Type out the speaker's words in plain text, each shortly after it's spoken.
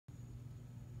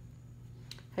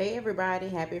Hey everybody,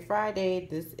 happy Friday.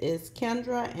 This is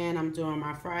Kendra and I'm doing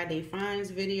my Friday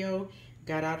finds video.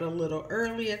 Got out a little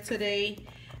earlier today.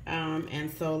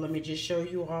 And so let me just show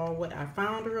you all what I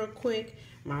found real quick.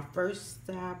 My first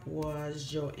stop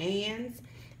was Joann's.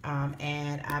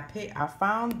 And I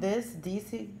found this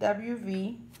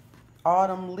DCWV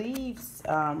Autumn Leaves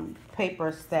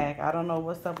paper stack. I don't know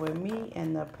what's up with me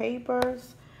and the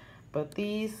papers, but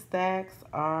these stacks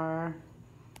are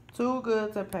too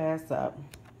good to pass up.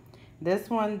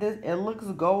 This one, it looks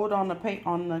gold on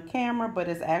the camera, but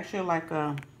it's actually like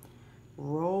a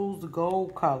rose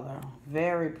gold color.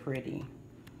 Very pretty.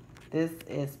 This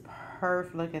is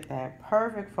perfect. Look at that.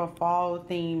 Perfect for fall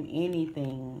theme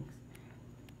anything.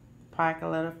 Pocket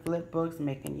letter flip books,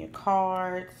 making your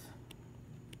cards,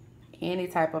 any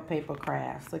type of paper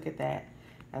crafts. Look at that.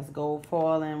 That's gold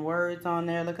foil and words on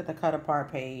there. Look at the cut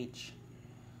apart page.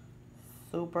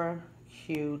 Super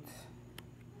cute.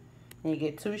 You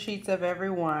get 2 sheets of every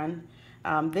one.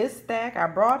 This stack, I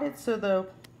brought it to the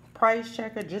price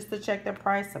checker just to check the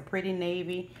price, a pretty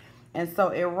navy. And so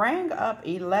it rang up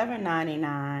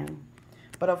 $11.99.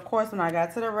 But of course, when I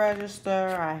got to the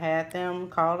register, I had them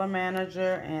call the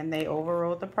manager and they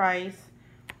overrode the price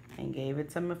and gave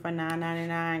it to me for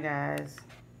 $9.99, guys.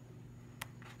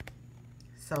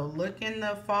 So look in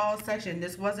the fall section.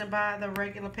 This wasn't by the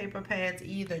regular paper pads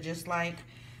either, just like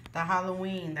the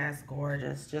Halloween. That's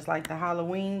gorgeous. Just like the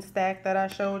Halloween stack that I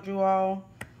showed you all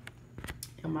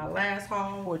in my last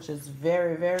haul, which is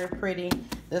very, very pretty.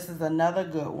 This is another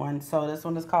good one. So this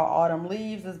one is called Autumn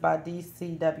Leaves. It's by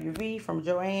DCWV from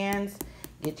Joann's.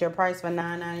 Get your price for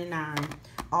 $9.99.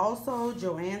 Also,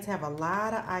 Joann's have a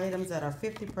lot of items that are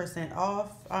 50%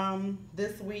 off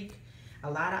this week. A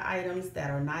lot of items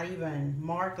that are not even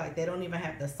marked, like they don't even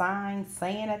have the sign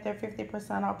saying that they're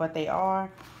 50% off, but they are.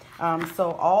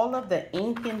 So all of the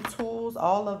inking tools,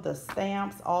 all of the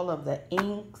stamps, all of the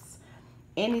inks,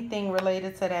 anything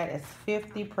related to that is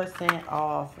 50%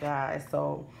 off, guys.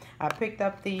 So I picked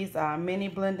up these mini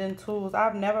blending tools.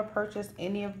 I've never purchased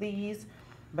any of these,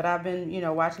 but I've been,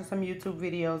 watching some YouTube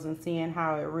videos and seeing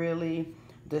how it really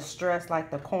distress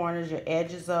like the corners, your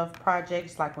edges of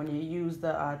projects, like when you use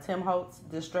the Tim Holtz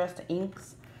distressed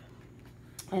inks.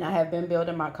 And I have been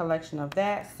building my collection of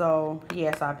that. So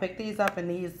yes, I picked these up and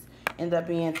these end up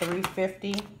being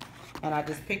 $3.50. And I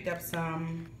just picked up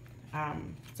some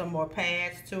more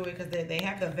pads to it because they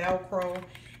have the Velcro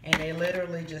and they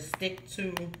literally just stick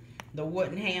to the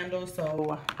wooden handle.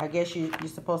 So I guess you're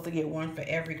supposed to get one for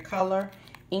every color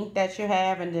ink that you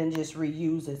have and then just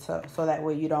reuse it so that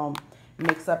way you don't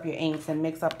mix up your inks and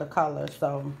mix up the colors.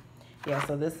 So yeah,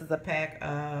 so this is a pack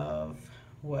of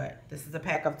this is a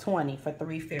pack of 20 for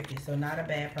 $3.50. So not a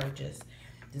bad purchase.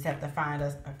 Just have to find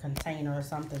a container or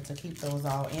something to keep those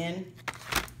all in.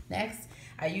 Next,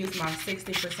 I used my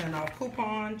 60% off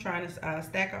coupon trying to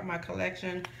stack up my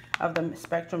collection of the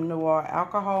Spectrum Noir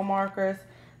alcohol markers.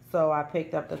 So I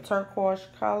picked up the turquoise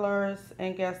colors,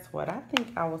 and guess what? I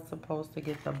think I was supposed to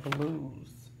get the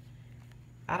blues.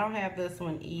 I don't have this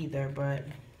one either, but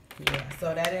yeah.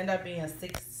 So that ended up being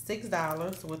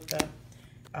 $6 with the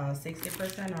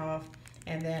 60% off.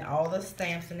 And then all the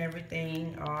stamps and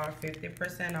everything are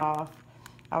 50% off.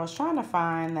 I was trying to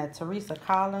find that Teresa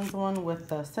Collins one with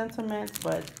the sentiments,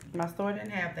 but my store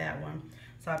didn't have that one.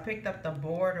 So I picked up the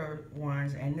border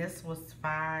ones, and this was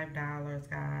 $5,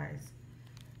 guys.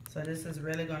 So this is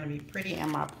really going to be pretty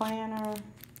in my planner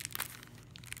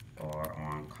or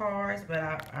on cards, but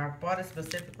I bought it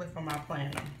specifically for my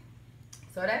planner.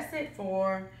 So that's it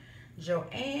for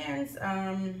Joann's.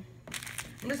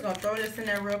 I'm just gonna throw this in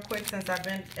there real quick since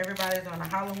everybody's on a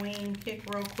Halloween kick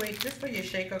real quick, just for your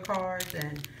shaker cards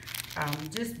and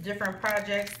just different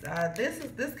projects.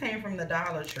 This came from the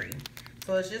Dollar Tree.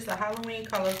 So it's just the Halloween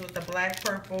colors with the black,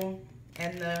 purple,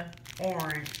 and the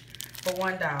orange for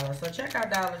 $1. So check out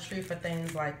Dollar Tree for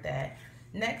things like that.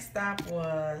 Next stop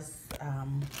was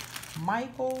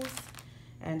Michael's.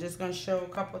 And just going to show a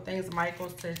couple things.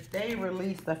 Michael's today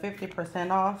released the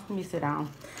 50% off. Let me sit down.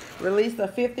 Released the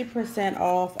 50%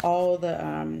 off all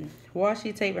the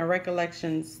washi tape and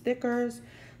recollection stickers.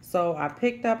 So I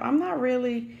picked up, I'm not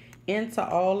really into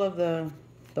all of the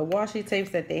washi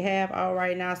tapes that they have out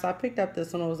right now. So I picked up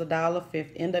this one. It was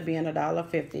 $1.50. Ended up being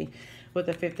 $1.50 with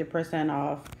the 50%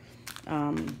 off.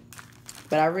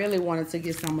 But I really wanted to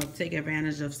get take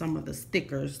advantage of some of the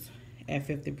stickers at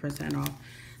 50% off.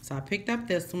 So I picked up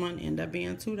this one, ended up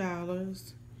being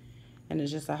 $2. And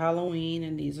it's just a Halloween,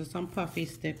 and these are some puffy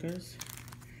stickers.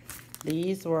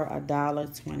 These were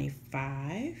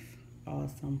 $1.25.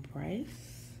 Awesome price.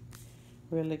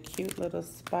 Really cute little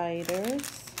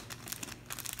spiders.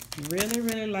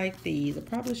 Really like these. I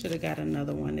probably should have got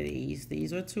another one of these.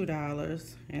 These are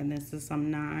 $2, and this is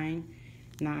some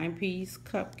nine-piece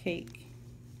cupcake,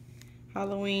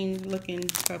 Halloween looking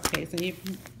cupcakes,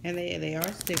 and they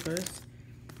are stickers.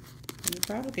 You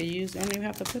probably could use. Don't even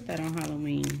have to put that on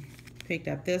Halloween. Picked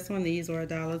up this one. These were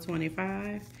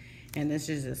 $1.25, and this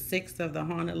is just 6 of the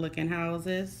haunted looking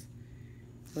houses.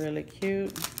 Really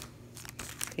cute.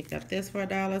 Picked up this for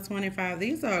 $1.25.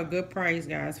 These are a good price,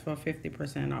 guys, for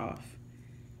 50% off.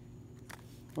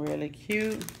 Really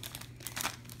cute.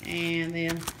 And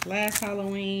then last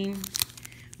Halloween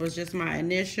was just my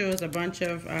initials. A bunch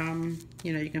of,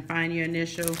 you know, you can find your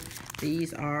initial.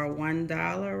 These are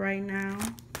 $1 right now.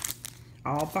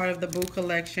 All part of the Boo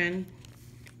collection.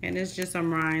 And it's just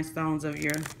some rhinestones of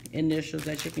your initials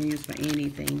that you can use for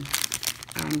anything.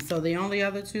 So the only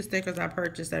other 2 stickers I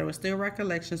purchased that were still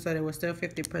recollection, so they were still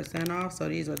 50% off. So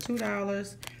these were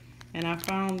 $2. And I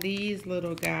found these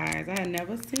little guys. I had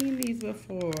never seen these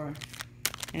before.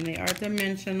 And they are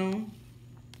dimensional.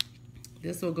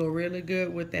 This will go really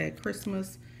good with that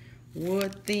Christmas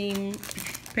wood theme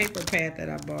paper pad that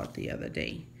I bought the other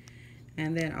day.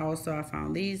 And then also I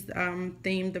found these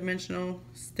themed dimensional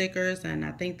stickers, and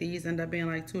I think these end up being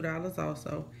like $2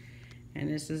 also. And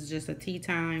this is just a tea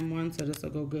time one, so this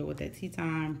will go good with that tea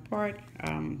time part.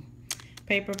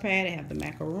 Paper pad. They have the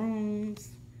macaroons.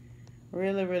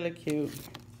 Really cute.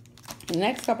 The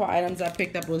next couple items I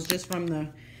picked up was just from the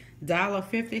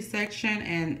 $1.50 section,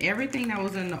 and everything that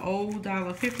was in the old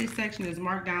 $1.50 section is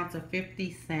marked down to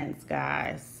 50 cents,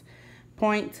 guys.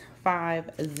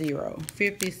 0.50,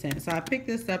 50 cents. So I picked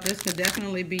this up. This could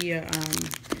definitely be a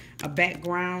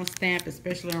background stamp,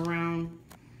 especially around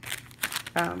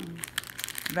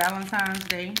Valentine's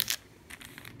Day.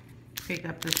 Picked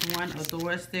up this one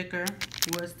Adore sticker,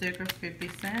 wood sticker, 50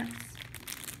 cents.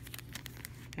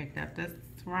 Picked up this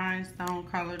rhinestone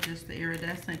color, just the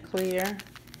iridescent clear.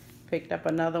 Picked up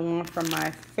another one from my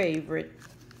favorite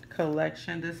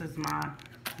collection. This is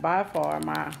by far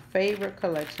my favorite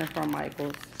collection from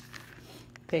Michaels.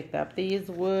 Picked up these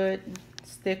wood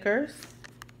stickers,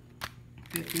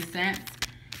 50 cents.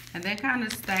 And they kind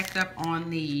of stacked up on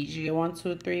these. You get 1,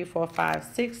 2, 3, 4, 5,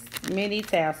 6 mini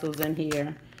tassels in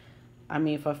here. I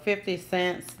mean, for 50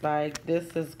 cents, like,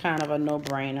 this is kind of a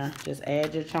no-brainer. Just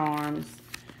add your charms.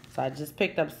 So I just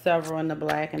picked up several in the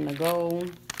black and the gold.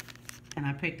 And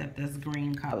I picked up this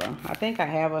green color. I think I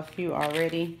have a few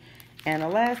already. And the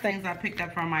last things I picked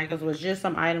up from Michaels was just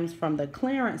some items from the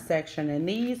clearance section. And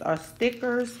these are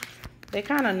stickers. They're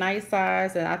kind of nice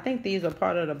size. And I think these are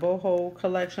part of the Boho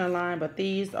collection line. But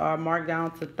these are marked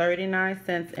down to 39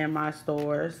 cents in my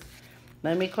stores.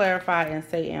 Let me clarify and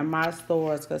say in my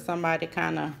stores, because somebody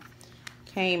kind of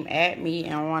came at me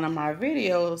in one of my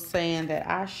videos saying that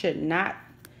I should not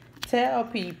tell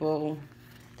people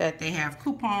that they have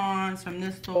coupons from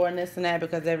this store and this and that,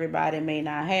 because everybody may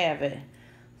not have it.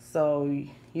 So,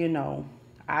 you know,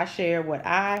 I share what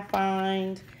I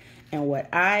find and what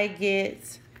I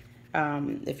get.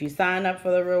 If you sign up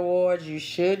for the rewards, you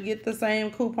should get the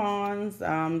same coupons.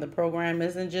 The program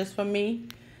isn't just for me.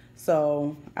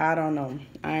 So, I don't know.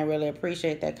 I really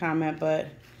appreciate that comment, but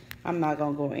I'm not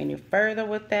going to go any further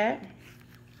with that.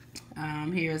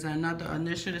 Here's another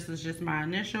initial. This is just my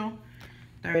initial,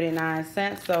 39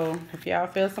 cents. So, if y'all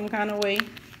feel some kind of way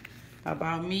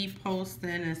about me posting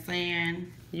and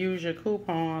saying use your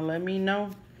coupon, let me know,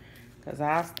 because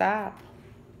I'll stop.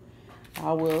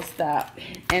 I will stop.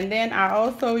 And then I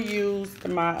also used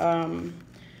my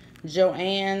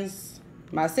Joann's,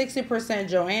 my 60%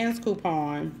 Joann's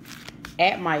coupon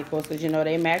at Michael's, because you know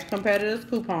they match competitors'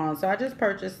 coupons. So I just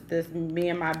purchased this, Me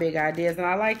and My Big Ideas, and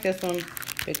I like this one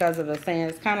because of the saying.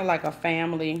 It's kind of like a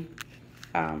family.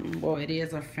 Well, it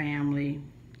is a family.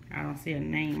 I don't see a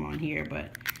name on here,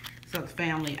 but so it's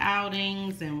family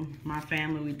outings, and my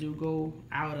family, we do go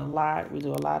out a lot. We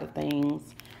do a lot of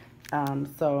things.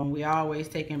 So we always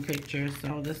taking pictures.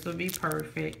 So this will be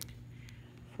perfect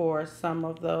for some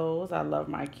of those. I love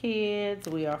my kids.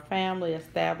 We are family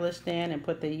established in, and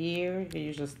put the year. You can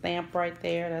use a stamp right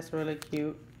there. That's really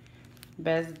cute.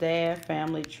 Best dad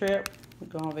family trip. We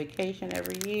go on vacation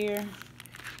every year.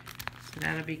 So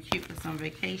that'll be cute for some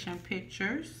vacation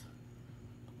pictures.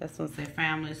 This one says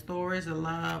family stories. The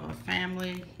love of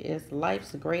family is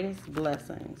life's greatest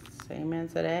blessings. Amen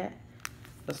to that.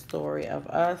 The story of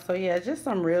us. So yeah, just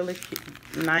some really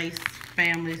cute, nice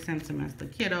family sentiments. The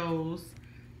kiddos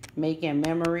making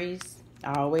memories.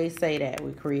 I always say that.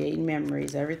 We create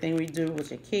memories. Everything we do with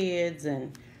your kids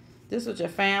and this with your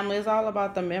family is all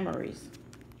about the memories.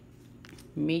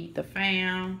 Meet the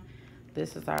fam.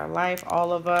 This is our life.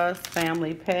 All of us.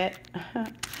 Family pet.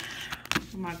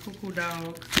 My cuckoo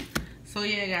dogs. So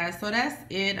yeah, guys, so that's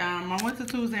it. I went to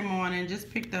Tuesday morning, just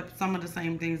picked up some of the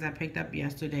same things I picked up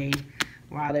yesterday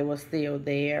while they were still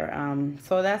there.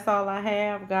 So that's all I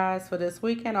have, guys, for this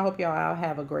weekend. I hope y'all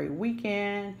have a great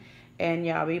weekend, and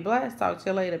y'all be blessed. Talk to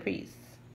you later. Peace.